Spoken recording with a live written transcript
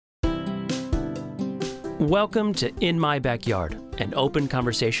Welcome to In My Backyard, an open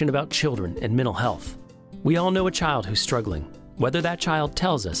conversation about children and mental health. We all know a child who's struggling, whether that child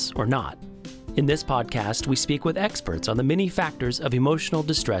tells us or not. In this podcast, we speak with experts on the many factors of emotional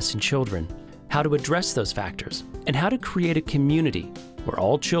distress in children, how to address those factors, and how to create a community where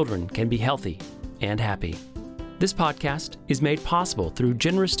all children can be healthy and happy. This podcast is made possible through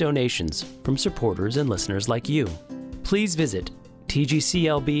generous donations from supporters and listeners like you. Please visit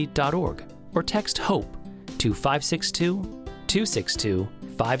tgclb.org or text HOPE to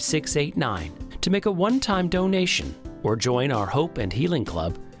 562-262-5689 to make a one-time donation or join our Hope and Healing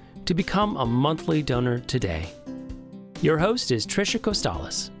Club to become a monthly donor today. Your host is Trisha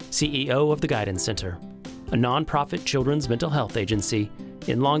Costales, CEO of the Guidance Center, a nonprofit children's mental health agency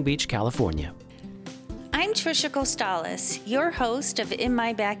in Long Beach, California. I'm Trisha Costales, your host of In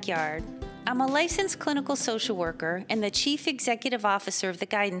My Backyard. I'm a licensed clinical social worker and the Chief Executive Officer of the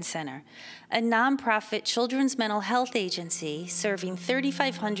Guidance Center, a nonprofit children's mental health agency serving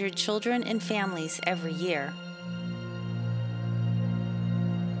 3,500 children and families every year.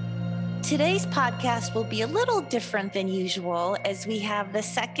 Today's podcast will be a little different than usual as we have the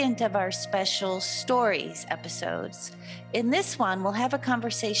second of our special stories episodes. In this one, we'll have a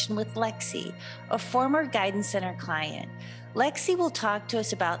conversation with Lexi, a former Guidance Center client. Lexi will talk to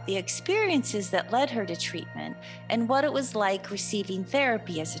us about the experiences that led her to treatment and what it was like receiving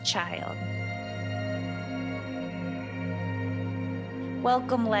therapy as a child.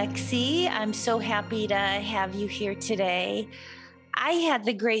 Welcome, Lexi. I'm so happy to have you here today. I had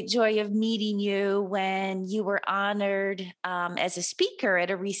the great joy of meeting you when you were honored as a speaker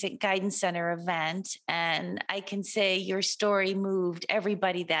at a recent Guidance Center event. And I can say your story moved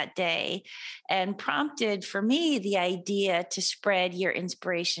everybody that day and prompted for me the idea to spread your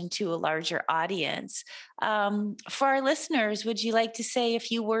inspiration to a larger audience. For our listeners, would you like to say a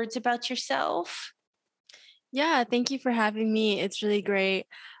few words about yourself? Yeah, thank you for having me. It's really great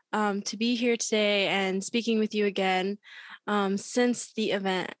to be here today and speaking with you again. Since the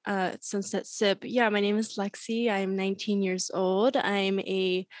event, Sunset Sip. Yeah, my name is Lexi. I'm 19 years old. I'm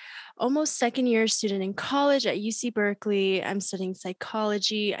a almost second year student in college at UC Berkeley. I'm studying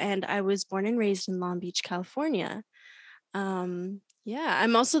psychology, and I was born and raised in Long Beach, California. I'm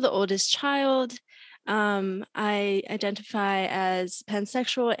also the oldest child. I identify as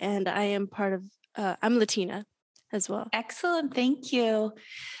pansexual, and I am I'm Latina as well. Excellent. Thank you.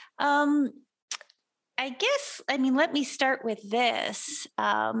 Let me start with this.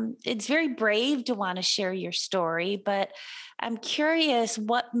 It's very brave to want to share your story, but I'm curious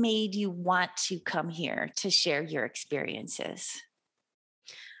what made you want to come here to share your experiences?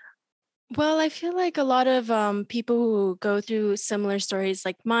 Well, I feel like a lot of people who go through similar stories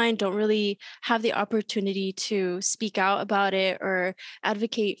like mine don't really have the opportunity to speak out about it or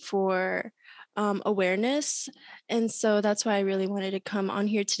advocate for awareness. And so that's why I really wanted to come on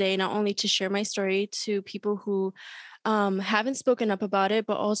here today, not only to share my story to people who haven't spoken up about it,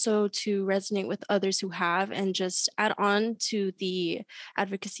 but also to resonate with others who have and just add on to the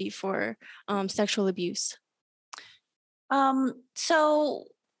advocacy for sexual abuse. So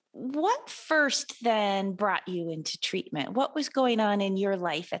what first then brought you into treatment? What was going on in your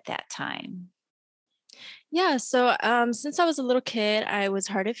life at that time? Yeah, so since I was a little kid, I was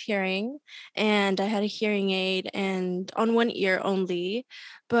hard of hearing and I had a hearing aid and on one ear only,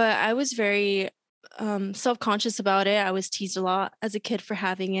 but I was very self-conscious about it. I was teased a lot as a kid for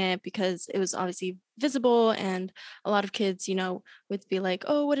having it because it was obviously visible and a lot of kids, would be like,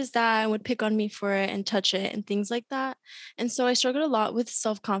 oh, what is that? And would pick on me for it and touch it and things like that. And so I struggled a lot with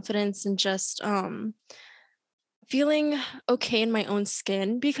self-confidence and just feeling okay in my own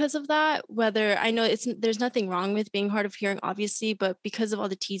skin because of that. Whether I know there's nothing wrong with being hard of hearing, obviously, but because of all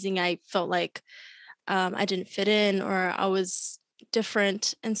the teasing, I felt like I didn't fit in or I was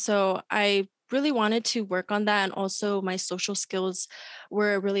different. And so I really wanted to work on that. And also my social skills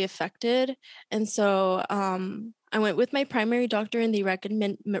were really affected. And so I went with my primary doctor and they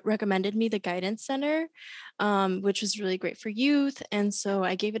recommended me the Guidance Center, which was really great for youth. And so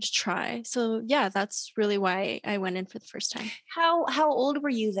I gave it a try. So yeah, that's really why I went in for the first time. How old were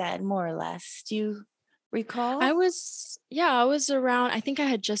you then, more or less? Do you recall? I was around, I think I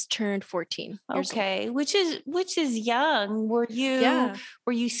had just turned 14 years old. Which is young. Were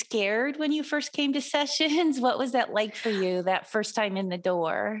you scared when you first came to sessions? What was that like for you that first time in the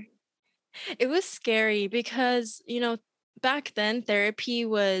door? It was scary because, back then therapy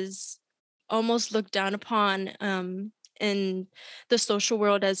was almost looked down upon in the social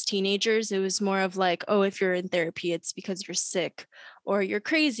world as teenagers. It was more of like, oh, if you're in therapy, it's because you're sick or you're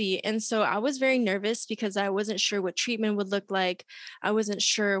crazy. And so I was very nervous because I wasn't sure what treatment would look like. I wasn't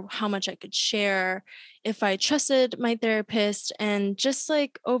sure how much I could share, if I trusted my therapist, and just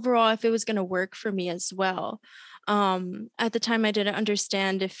like overall, if it was going to work for me as well. At the time, I didn't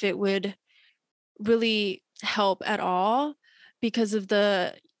understand if it would really help at all because of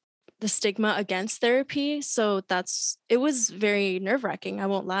the stigma against therapy. So it was very nerve-wracking, I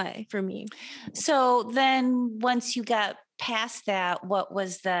won't lie, for me. So then once you got past that, what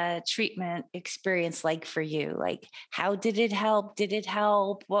was the treatment experience like for you? Like, how did it help? Did it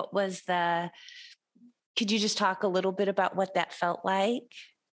help? Could you just talk a little bit about what that felt like?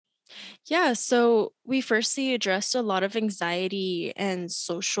 Yeah, so we firstly addressed a lot of anxiety and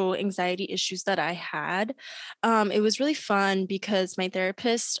social anxiety issues that I had. It was really fun because my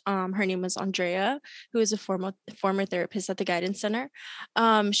therapist, her name was Andrea, who is a former therapist at the Guidance Center.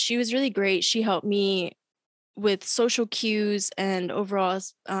 She was really great. She helped me with social cues and overall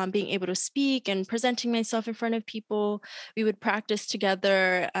being able to speak and presenting myself in front of people. We would practice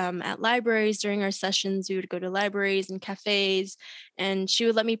together at libraries during our sessions. We would go to libraries and cafes, and she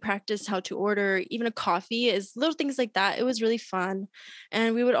would let me practice how to order even a coffee, is little things like that. It was really fun.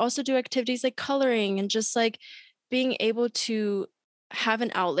 And we would also do activities like coloring and just like being able to have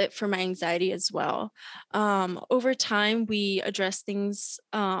an outlet for my anxiety as well. Over time, we addressed things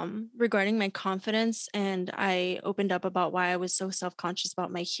regarding my confidence, and I opened up about why I was so self conscious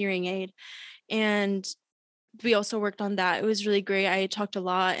about my hearing aid. And we also worked on that. It was really great. I talked a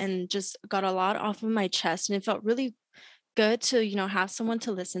lot and just got a lot off of my chest, and it felt really good to, have someone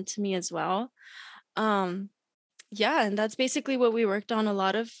to listen to me as well. Um, yeah, and that's basically what we worked on. A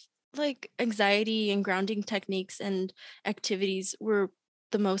lot of like anxiety and grounding techniques and activities were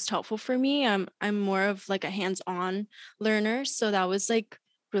the most helpful for me. I'm more of like a hands-on learner, so that was like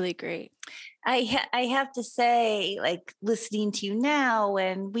really great. I have to say, like listening to you now,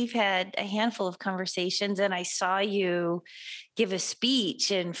 and we've had a handful of conversations, and I saw you give a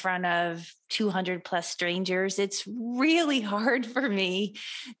speech in front of 200 plus strangers. It's really hard for me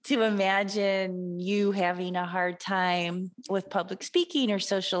to imagine you having a hard time with public speaking or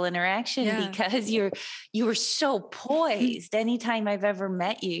social interaction Yeah. because you were so poised. Anytime I've ever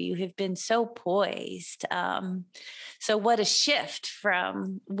met you, you have been so poised. So what a shift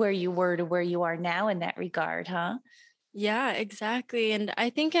from where you were to where you are now in that regard, huh? Yeah, exactly. And I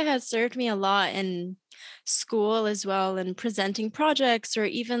think it has served me a lot in school as well, and presenting projects, or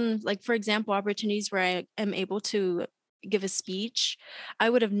even like, for example, opportunities where I am able to give a speech. I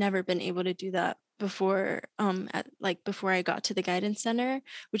would have never been able to do that before, before I got to the Guidance Center,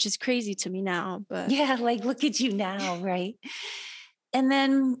 which is crazy to me now. But Yeah, like look at you now, right? And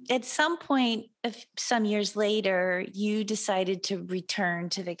then at some point, some years later, you decided to return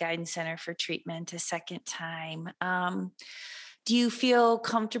to the Guidance Center for treatment a second time. Do you feel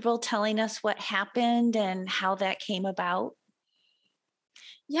comfortable telling us what happened and how that came about?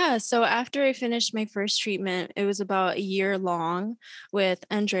 yeah, so after I finished my first treatment, it was about a year long with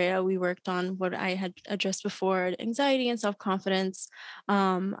Andrea. We worked on what I had addressed before, anxiety and self confidence.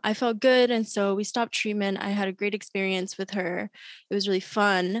 I felt good. And so we stopped treatment. I had a great experience with her. It was really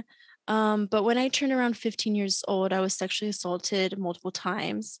fun. But when I turned around 15 years old, I was sexually assaulted multiple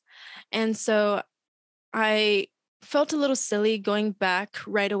times. And so I felt a little silly going back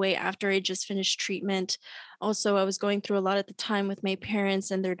right away after I just finished treatment. Also, I was going through a lot at the time with my parents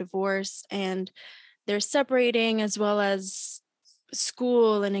and their divorce, and they're separating, as well as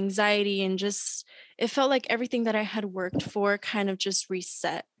school and anxiety. And just, it felt like everything that I had worked for kind of just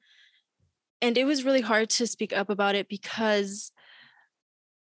reset. And it was really hard to speak up about it because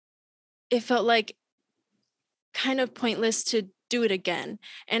it felt like kind of pointless to do it again.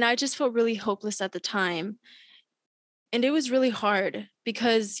 And I just felt really hopeless at the time. And it was really hard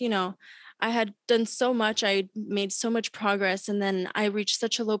because, I had done so much, I made so much progress, and then I reached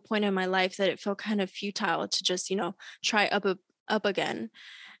such a low point in my life that it felt kind of futile to just, try up again.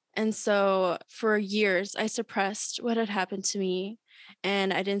 And so for years I suppressed what had happened to me,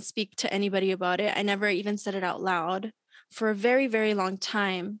 and I didn't speak to anybody about it. I never even said it out loud for a very, very long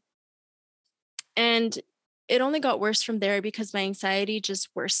time. And it only got worse from there because my anxiety just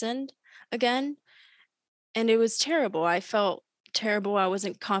worsened again. And it was terrible. I felt terrible. I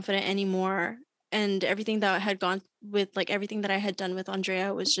wasn't confident anymore. And everything that I had gone with, like everything that I had done with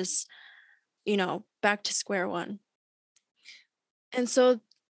Andrea, was just, back to square one. And so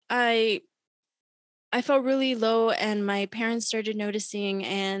I I felt really low, and my parents started noticing,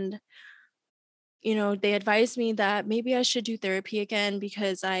 and they advised me that maybe I should do therapy again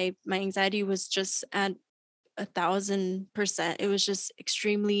because my anxiety was just at 1,000%. It was just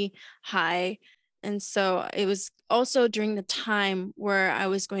extremely high. And so it was also during the time where I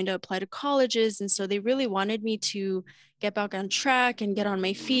was going to apply to colleges. And so they really wanted me to get back on track and get on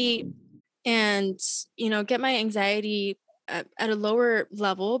my feet and, get my anxiety at a lower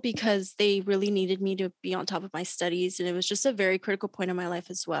level because they really needed me to be on top of my studies. And it was just a very critical point in my life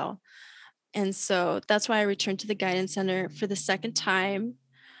as well. And so that's why I returned to the guidance center for the second time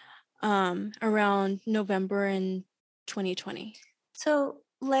around November in 2020. So,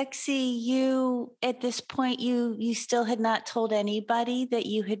 Lexi, you at this point you still had not told anybody that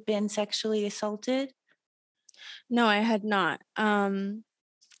you had been sexually assaulted? No, I had not.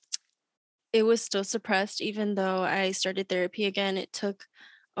 It was still suppressed even though I started therapy again. It took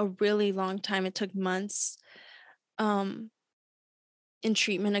a really long time. It took months um in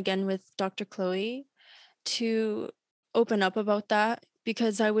treatment again with Dr. Chloe to open up about that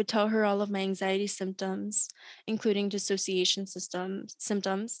because I would tell her all of my anxiety symptoms, including dissociation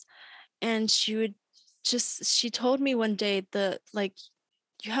symptoms, and she told me one day that like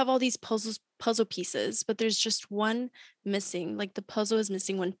you have all these puzzle pieces, but there's just one missing. Like the puzzle is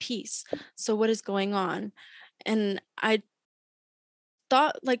missing one piece. So what is going on? And I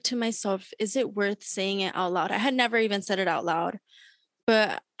thought like to myself, is it worth saying it out loud? I had never even said it out loud,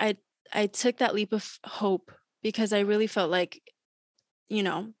 but I took that leap of hope because I really felt like,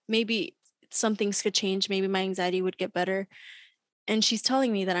 maybe some things could change, maybe my anxiety would get better. And she's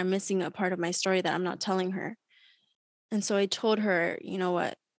telling me that I'm missing a part of my story that I'm not telling her. And so I told her, you know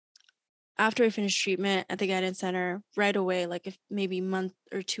what, after I finished treatment at the guidance center, right away, like if maybe a month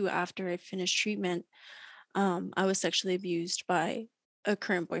or two after I finished treatment, I was sexually abused by a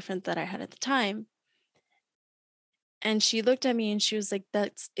current boyfriend that I had at the time. And she looked at me and she was like,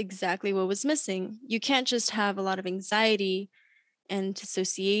 that's exactly what was missing. You can't just have a lot of anxiety and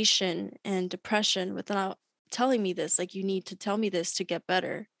dissociation and depression without telling me this. Like, you need to tell me this to get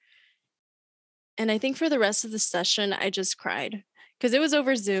better. And I think for the rest of the session, I just cried because it was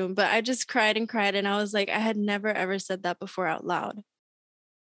over Zoom, but I just cried and cried. And I was like, I had never, ever said that before out loud.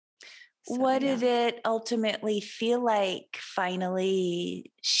 So, What did it ultimately feel like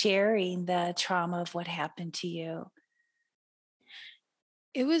finally sharing the trauma of what happened to you?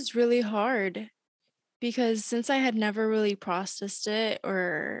 It was really hard because since I had never really processed it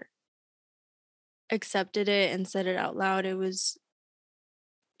or accepted it and said it out loud, it was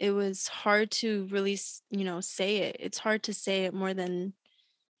hard to really, say it. It's hard to say it more than,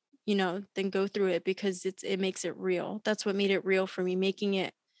 than go through it because it makes it real. That's what made it real for me. Making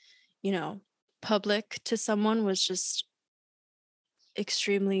it, you know, public to someone was just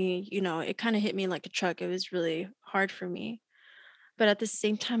extremely, it kind of hit me like a truck. It was really hard for me. But at the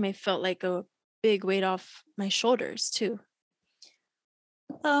same time, I felt like a big weight off my shoulders too.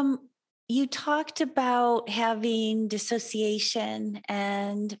 Um, you talked about having dissociation,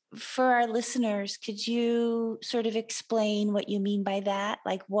 and for our listeners, could you sort of explain what you mean by that?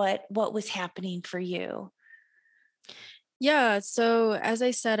 Like what was happening for you? Yeah. So as I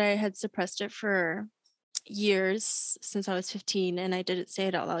said, I had suppressed it for years since I was 15, and I didn't say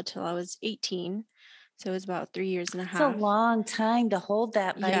it out loud till I was 18. So it was about 3 years and a It's a half. long time to hold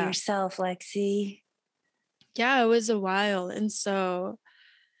that by Yeah. yourself, Lexi. Yeah, it was a while. And so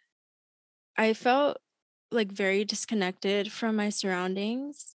I felt like very disconnected from my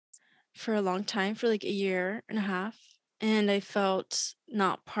surroundings for a long time, for like a year and a half. And I felt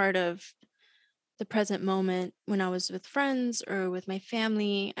not part of the present moment when I was with friends or with my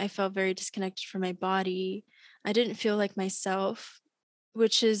family. I felt very disconnected from my body. I didn't feel like myself,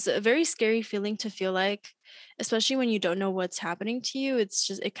 which is a very scary feeling to feel like, especially when you don't know what's happening to you. It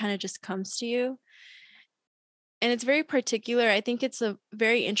kind of just comes to you. And it's very particular. I think it's a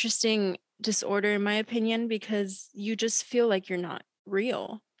very interesting disorder, in my opinion, because you just feel like you're not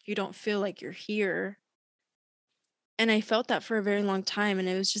real. You don't feel like you're here. And I felt that for a very long time. And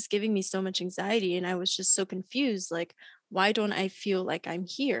it was just giving me so much anxiety. And I was just so confused. Like, why don't I feel like I'm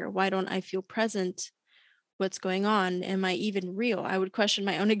here? Why don't I feel present? What's going on? Am I even real? I would question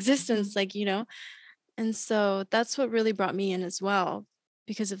my own existence, like. And so that's what really brought me in as well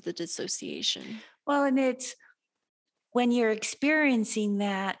because of the dissociation. Well, and it's when you're experiencing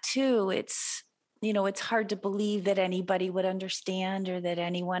that too, it's hard to believe that anybody would understand or that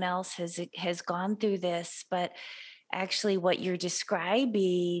anyone else has gone through this, but actually what you're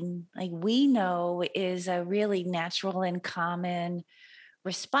describing, like we know, is a really natural and common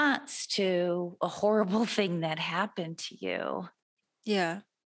response to a horrible thing that happened to you. Yeah.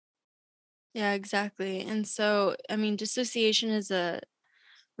 Yeah, exactly. And so, I mean, dissociation is a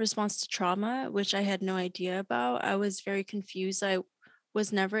response to trauma, which I had no idea about. I was very confused. I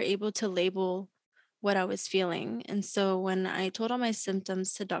was never able to label what I was feeling. And so when I told all my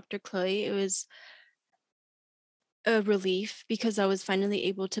symptoms to Dr. Chloe, it was a relief because I was finally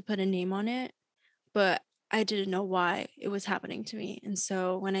able to put a name on it, but I didn't know why it was happening to me. And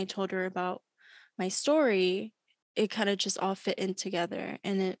so when I told her about my story, it kind of just all fit in together.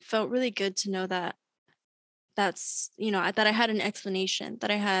 And it felt really good to know that that I had an explanation,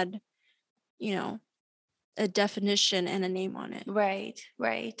 that I had, you know, a definition and a name on it. Right,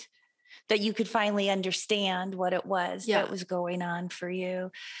 right. That you could finally understand what it was Yeah. that was going on for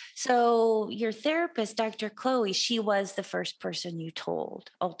you. So, your therapist, Dr. Chloe, she was the first person you told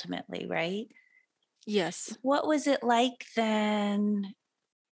ultimately, right? Yes. What was it like then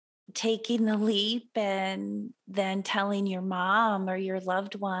taking the leap and then telling your mom or your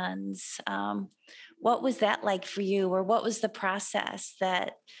loved ones? What was that like for you, or what was the process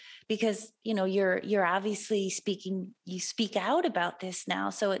that? Because you're obviously you speak out about this now,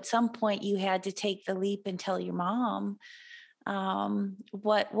 so at some point you had to take the leap and tell your mom.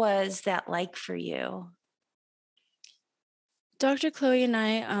 What was that like for you? Dr. Chloe and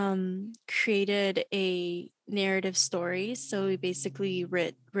I created a narrative story. So we basically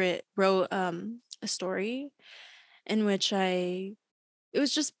wrote a story in which it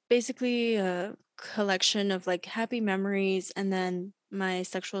was just basically a collection of like happy memories and then my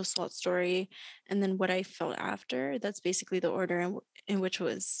sexual assault story and then what I felt after. That's basically the order in which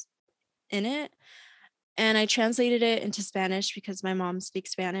was in it. And I translated it into Spanish because my mom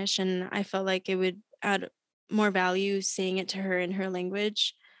speaks Spanish and I felt like it would add more value saying it to her in her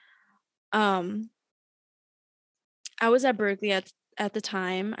language. Um, I was at Berkeley at the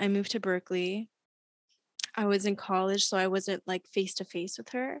time. I moved to Berkeley. I was in college, so I wasn't like face to face with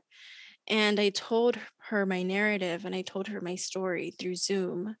her. And I told her my narrative and I told her my story through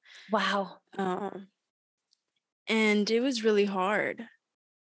Zoom. Wow. Um, and it was really hard.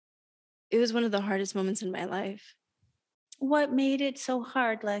 It was one of the hardest moments in my life. What made it so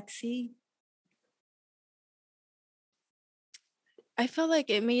hard, Lexi? I felt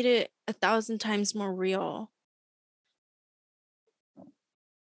like it made it 1,000 times more real.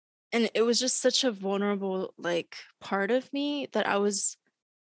 And it was just such a vulnerable like part of me that I was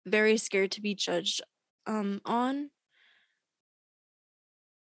very scared to be judged on.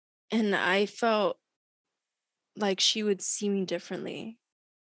 And I felt like she would see me differently.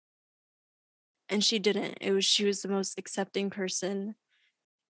 And she didn't. She was the most accepting person.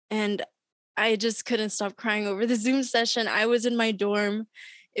 And I just couldn't stop crying over the Zoom session. I was in my dorm.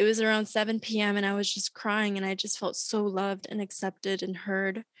 It was around 7 p.m. and I was just crying and I just felt so loved and accepted and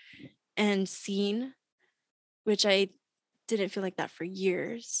heard and seen, which I didn't feel like that for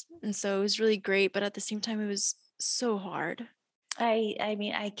years. And so it was really great, but at the same time it was so hard. I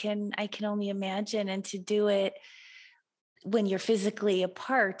mean, I can only imagine, and to do it when you're physically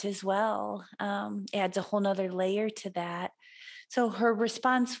apart as well adds a whole nother layer to that. So her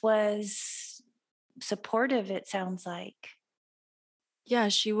response was supportive, it sounds like. Yeah,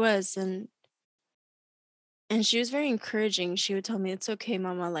 she was. And she was very encouraging. She would tell me, "It's okay,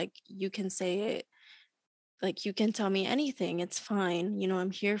 mama, like you can say it. Like you can tell me anything. It's fine. You know,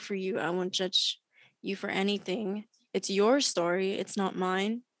 I'm here for you. I won't judge you for anything. It's your story. It's not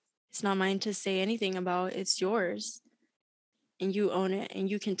mine. It's not mine to say anything about. It's yours. And you own it and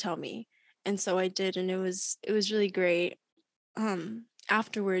you can tell me." And so I did, and it was really great.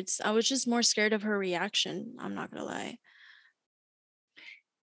 Afterwards, I was just more scared of her reaction, I'm not gonna lie.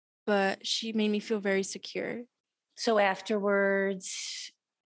 But she made me feel very secure. So afterwards,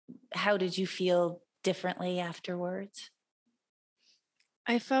 how did you feel differently afterwards?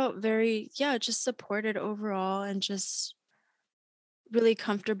 I felt very, yeah, just supported overall and just really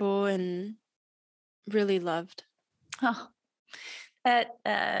comfortable and really loved. Oh,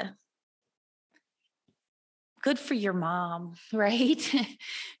 that good for your mom, right?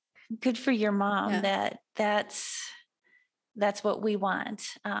 Good for your mom. Yeah. That's what we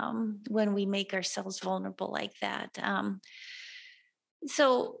want when we make ourselves vulnerable like that.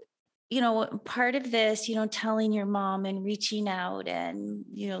 So, part of this, telling your mom and reaching out and,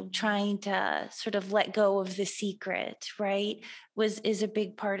 trying to sort of let go of the secret, right, is a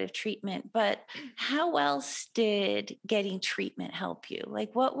big part of treatment. But how else did getting treatment help you?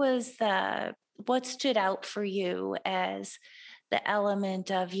 Like, what stood out for you as the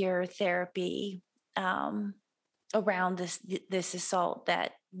element of your therapy around this assault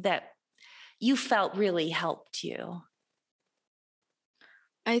that you felt really helped you?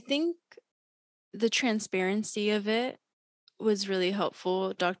 I think the transparency of it was really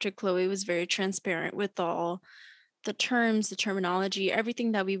helpful. Dr. Chloe was very transparent with all the terms, the terminology,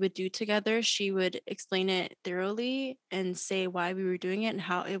 everything that we would do together, she would explain it thoroughly and say why we were doing it and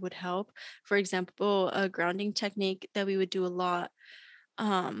how it would help. For example, a grounding technique that we would do a lot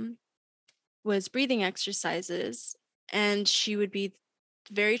um, was breathing exercises. And she would be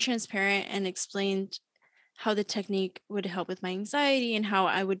very transparent and explained how the technique would help with my anxiety and how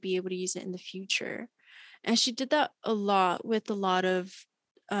I would be able to use it in the future. And she did that a lot with a lot of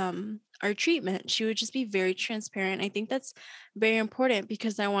our treatment. She would just be very transparent. I think that's very important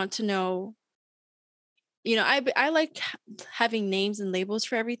because I want to know, I like having names and labels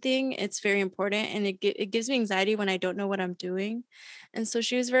for everything. It's very important, and it gives me anxiety when I don't know what I'm doing. And so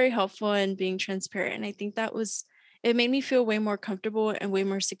she was very helpful in being transparent. And I think it made me feel way more comfortable and way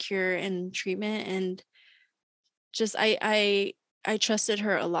more secure in treatment. And just I trusted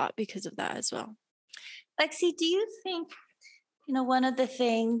her a lot because of that as well. Lexi, do you think, one of the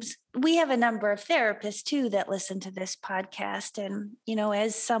things, we have a number of therapists too that listen to this podcast. And,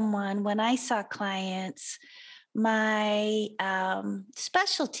 as someone, when I saw clients, my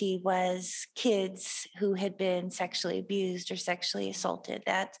specialty was kids who had been sexually abused or sexually assaulted.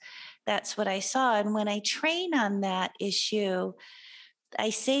 That's what I saw. And when I train on that issue, I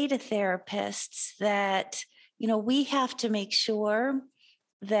say to therapists that, we have to make sure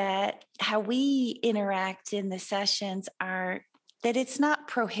that how we interact in the sessions are that it's not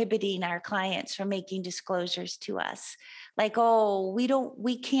prohibiting our clients from making disclosures to us. Like, oh,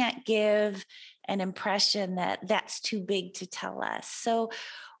 we can't give an impression that that's too big to tell us. So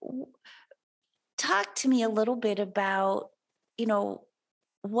talk to me a little bit about,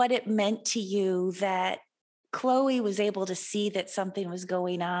 what it meant to you that Chloe was able to see that something was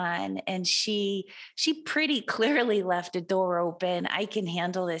going on, and she pretty clearly left a door open. I can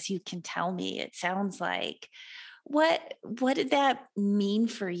handle this. You can tell me. It sounds like. What did that mean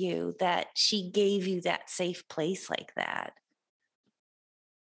for you that she gave you that safe place like that?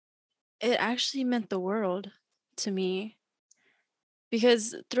 It actually meant the world to me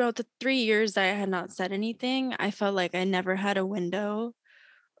because throughout the 3 years that I had not said anything, I felt like I never had a window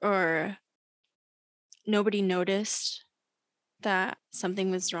or nobody noticed that something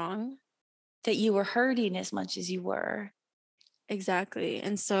was wrong. That you were hurting as much as you were. Exactly.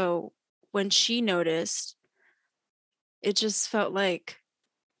 And so when she noticed, it just felt like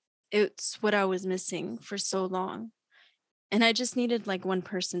it's what I was missing for so long. And I just needed like one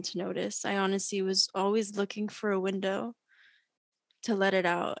person to notice. I honestly was always looking for a window to let it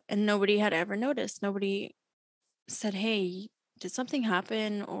out, and nobody had ever noticed. Nobody said, "Hey, did something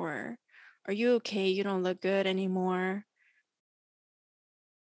happen?" or "Are you okay? You don't look good anymore."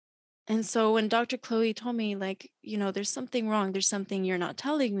 And so when Dr. Chloe told me, like, there's something wrong, there's something you're not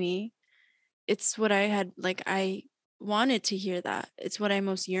telling me, it's what I had, like, I wanted to hear that. It's what I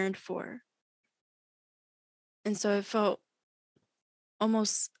most yearned for. And so it felt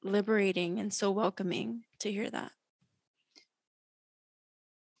almost liberating and so welcoming to hear that.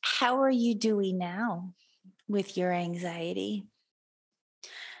 How are you doing now with your anxiety?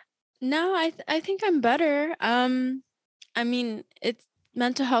 No, I think I'm better. I mean, it's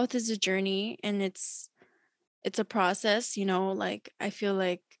mental health is a journey, and it's a process, like I feel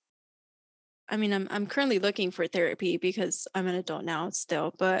like, I mean, I'm currently looking for therapy because I'm an adult now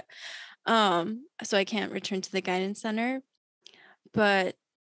still, but so I can't return to the guidance center, but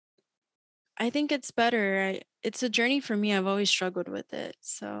I think it's better. It's a journey for me. I've always struggled with it.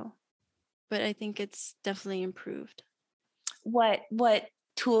 So, but I think it's definitely improved. What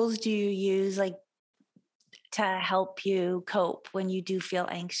tools do you use, like, to help you cope when you do feel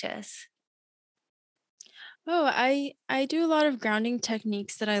anxious? Oh, I do a lot of grounding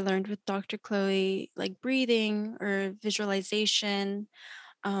techniques that I learned with Dr. Chloe, like breathing or visualization.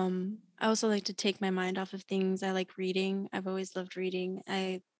 I also like to take my mind off of things. I like reading. I've always loved reading.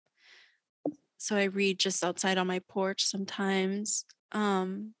 I read just outside on my porch sometimes.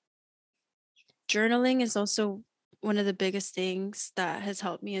 Journaling is also one of the biggest things that has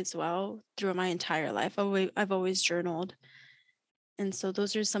helped me as well throughout my entire life. I've always journaled. And so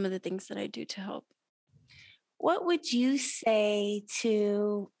those are some of the things that I do to help. What would you say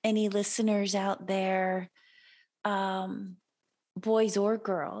to any listeners out there, boys or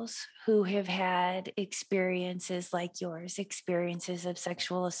girls, who have had experiences like yours, experiences of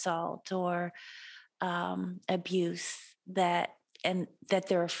sexual assault or abuse that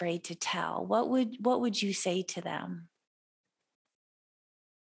they're afraid to tell? What would you say to them?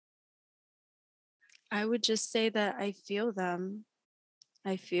 I would just say that I feel them.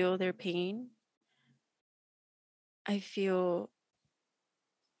 I feel their pain. I feel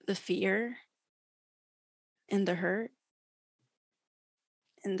the fear and the hurt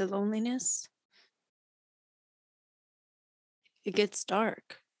and the loneliness. it gets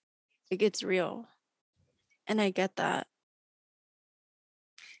dark, it gets real. And I get that.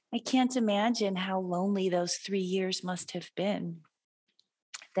 I can't imagine how lonely those 3 years must have been.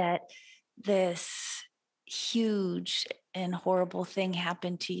 That this huge and horrible thing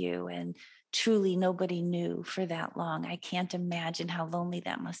happened to you, and truly nobody knew for that long. I can't imagine how lonely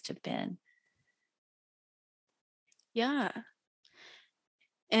that must have been. Yeah.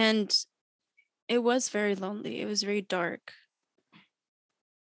 And it was very lonely. It was very dark.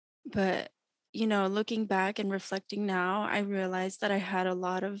 But, looking back and reflecting now, I realized that I had a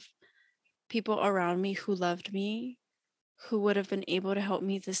lot of people around me who loved me, who would have been able to help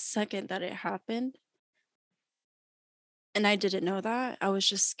me the second that it happened. And I didn't know that. I was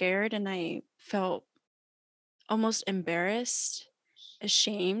just scared and I felt almost embarrassed,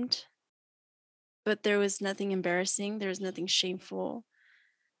 ashamed. But there was nothing embarrassing, there was nothing shameful,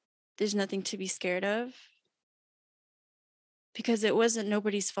 there's nothing to be scared of because it wasn't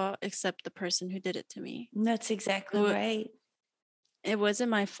nobody's fault except the person who did it to me. That's exactly right. It wasn't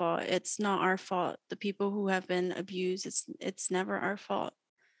my fault. It's not our fault. The people who have been abused, it's never our fault.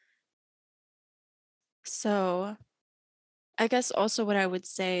 So I guess also what I would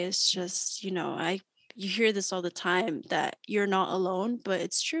say is just, you hear this all the time that you're not alone, but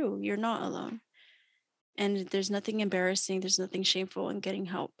it's true. You're not alone. And there's nothing embarrassing, there's nothing shameful in getting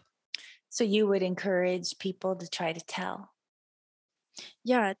help. So you would encourage people to try to tell?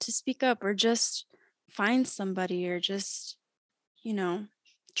 Yeah, to speak up or just find somebody or just,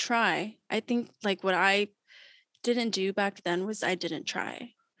 try. I think like what I didn't do back then was I didn't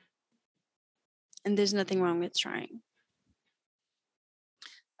try. And there's nothing wrong with trying.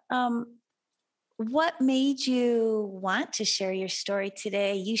 What made you want to share your story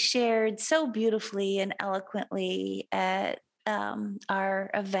today? You shared so beautifully and eloquently at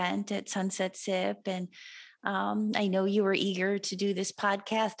our event at Sunset Sip, and I know you were eager to do this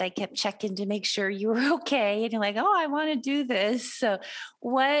podcast. I kept checking to make sure you were okay, and you're like, "Oh, I want to do this." So,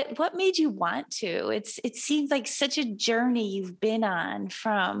 what made you want to? It seems like such a journey you've been on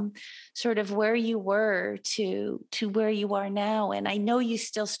from sort of where you were to where you are now. And I know you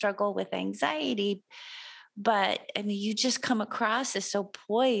still struggle with anxiety, but I mean, you just come across as so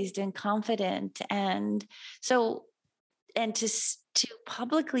poised and confident, and so and to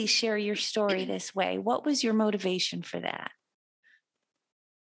publicly share your story this way, what was your motivation for that?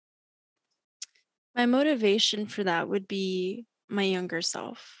 My motivation for that would be my younger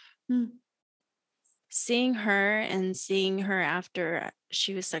self. Seeing her after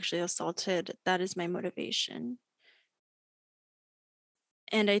she was sexually assaulted, that is my motivation.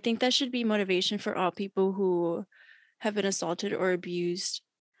 And I think that should be motivation for all people who have been assaulted or abused.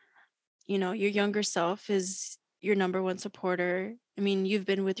 Your younger self is your number one supporter. I mean, you've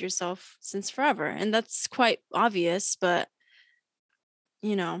been with yourself since forever, and that's quite obvious, but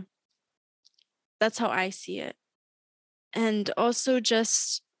that's how I see it. And also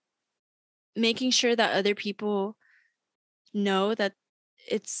just making sure that other people know that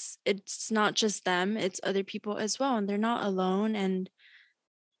it's not just them, it's other people as well, and they're not alone. And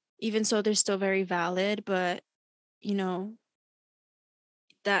even so, they're still very valid, but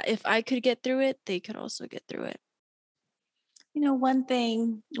that if I could get through it, they could also get through it. One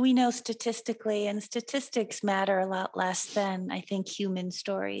thing we know statistically, and statistics matter a lot less than I think human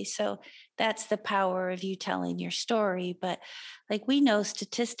stories. So that's the power of you telling your story. But like we know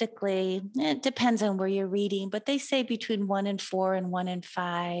statistically, it depends on where you're reading, but they say between 1 in 4 and 1 in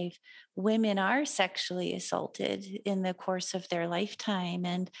 5 women are sexually assaulted in the course of their lifetime.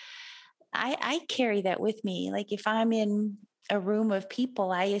 And I carry that with me. Like if I'm in a room of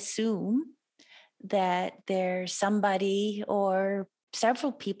people, I assume that there's somebody or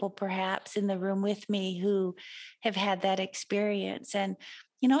several people perhaps in the room with me who have had that experience. And,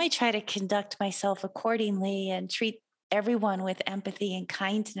 I try to conduct myself accordingly and treat everyone with empathy and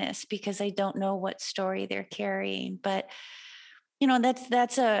kindness because I don't know what story they're carrying. But,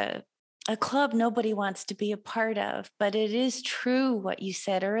 that's a club nobody wants to be a part of. But it is true what you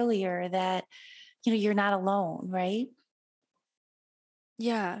said earlier that, you're not alone, right?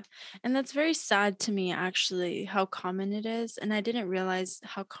 Yeah. And that's very sad to me, actually, how common it is. And I didn't realize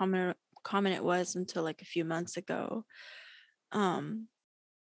how common it was until like a few months ago. Um,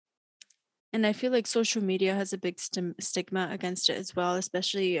 and I feel like social media has a big stigma against it as well,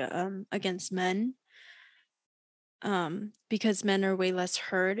 especially against men. Because men are way less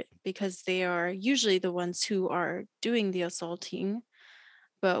heard because they are usually the ones who are doing the assaulting.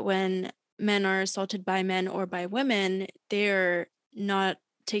 But when men are assaulted by men or by women, they're not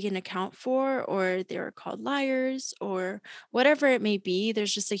taken account for, or they were called liars, or whatever it may be.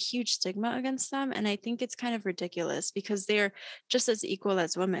 There's just a huge stigma against them. And I think it's kind of ridiculous because they're just as equal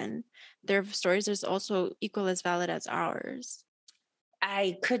as women. Their stories is also equal as valid as ours.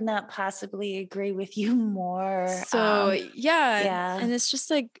 I could not possibly agree with you more. So yeah. And it's just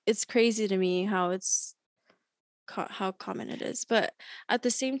like, it's crazy to me how how common it is. But at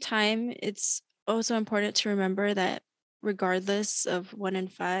the same time, it's also important to remember that regardless of 1 in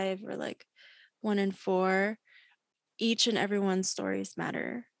 5 or like 1 in 4, each and everyone's stories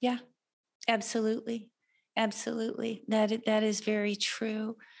matter. Yeah, absolutely. Absolutely. That is very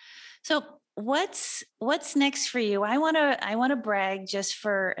true. So what's next for you? I want to brag just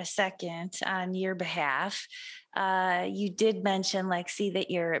for a second on your behalf. You did mention, Lexi, that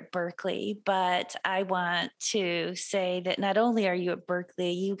you're at Berkeley, but I want to say that not only are you at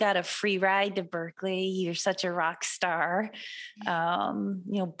Berkeley, you got a free ride to Berkeley. You're such a rock star.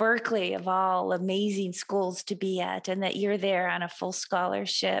 Berkeley, of all amazing schools to be at, and that you're there on a full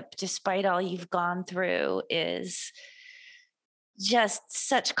scholarship despite all you've gone through is just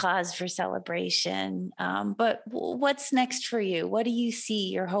such cause for celebration. But what's next for you? What do you see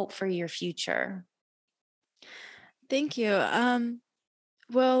your hope for your future? Thank you.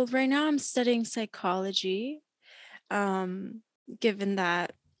 Well, right now I'm studying psychology. Um, Given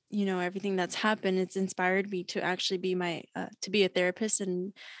that, everything that's happened, it's inspired me to actually be to be a therapist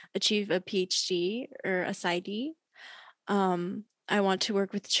and achieve a PhD or a PsyD. I want to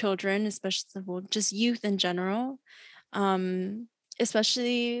work with children, especially, well, just youth in general,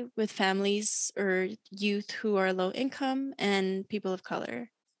 especially with families or youth who are low income and people of color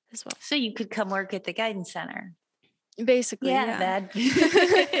as well. So you could come work at the Guidance Center. Basically, yeah.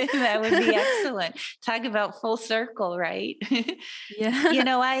 That would be excellent. Talk about full circle, right? Yeah.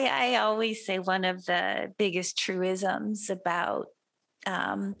 I always say one of the biggest truisms about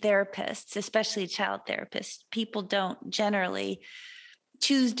therapists, especially child therapists, people don't generally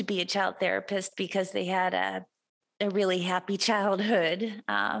choose to be a child therapist because they had a really happy childhood.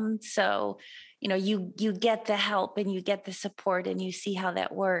 So, you get the help and you get the support and you see how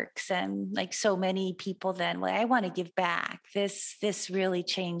that works. And like so many people then, well, I want to give back. This really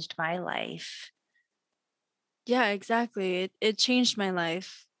changed my life. Yeah, exactly. It changed my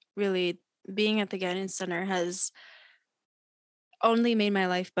life. Really, being at the Guidance Center has only made my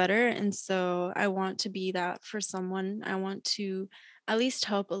life better. And so I want to be that for someone. I want to at least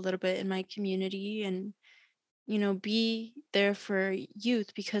help a little bit in my community and, be there for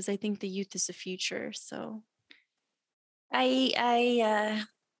youth because I think the youth is the future. So I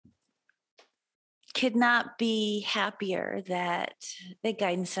could not be happier that the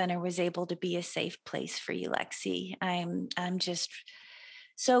Guidance Center was able to be a safe place for you, Lexi. I'm just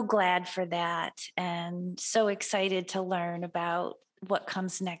so glad for that and so excited to learn about what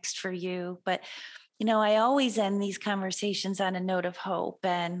comes next for you. But I always end these conversations on a note of hope.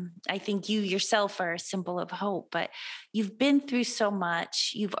 And I think you yourself are a symbol of hope, but you've been through so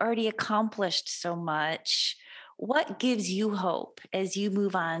much. You've already accomplished so much. What gives you hope as you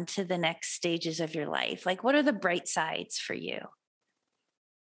move on to the next stages of your life? Like, what are the bright sides for you?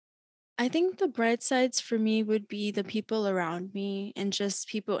 I think the bright sides for me would be the people around me and just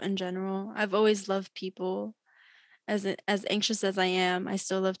people in general. I've always loved people. As anxious as I am, I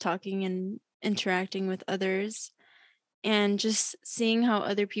still love talking and interacting with others, and just seeing how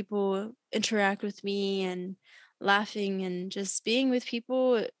other people interact with me and laughing and just being with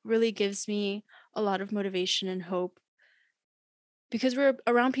people really gives me a lot of motivation and hope because we're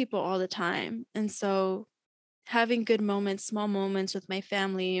around people all the time. And so having good moments, small moments with my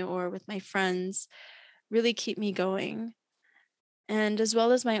family or with my friends really keep me going. And as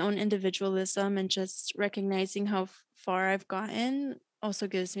well as my own individualism and just recognizing how far I've gotten also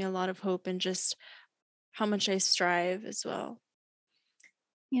gives me a lot of hope and just how much I strive as well.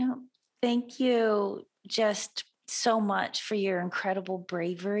 Thank you just so much for your incredible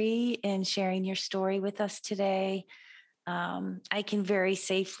bravery in sharing your story with us today. I can very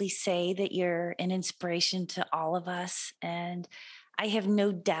safely say that you're an inspiration to all of us. And I have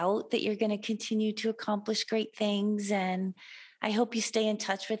no doubt that you're going to continue to accomplish great things. And I hope you stay in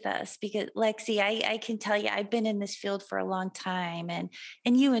touch with us because Lexi, I can tell you, I've been in this field for a long time and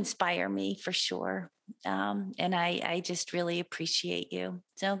you inspire me for sure. And I just really appreciate you.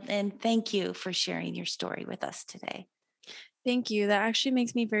 So, and thank you for sharing your story with us today. Thank you. That actually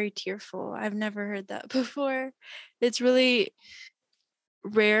makes me very tearful. I've never heard that before. It's really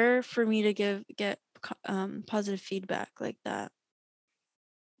rare for me to get positive feedback like that.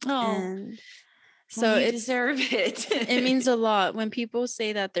 Oh, and so you deserve it. It means a lot when people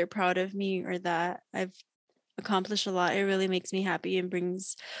say that they're proud of me or that I've accomplish a lot. It really makes me happy and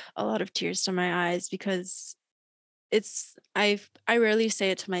brings a lot of tears to my eyes because I rarely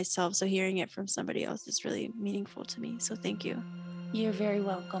say it to myself, so hearing it from somebody else is really meaningful to me. So thank you. You're very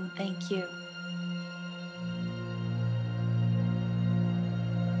welcome. Thank you.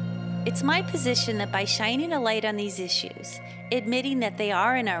 It's my position that by shining a light on these issues, admitting that they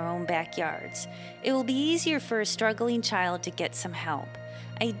are in our own backyards, it will be easier for a struggling child to get some help.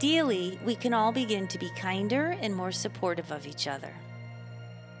 Ideally, we can all begin to be kinder and more supportive of each other.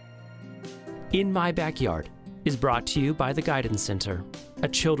 In My Backyard is brought to you by the Guidance Center, a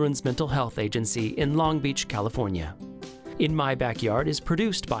children's mental health agency in Long Beach, California. In My Backyard is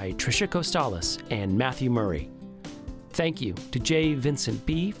produced by Tricia Costales and Matthew Murray. Thank you to J. Vincent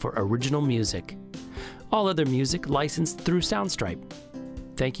B. for original music. All other music licensed through Soundstripe.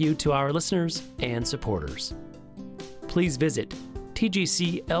 Thank you to our listeners and supporters. Please visit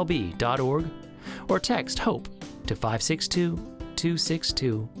tgclb.org or text HOPE to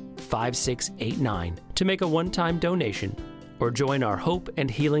 562-262-5689 to make a one-time donation or join our Hope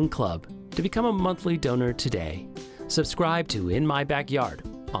and Healing Club to become a monthly donor today. Subscribe to In My Backyard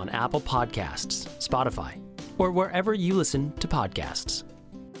on Apple Podcasts, Spotify, or wherever you listen to podcasts.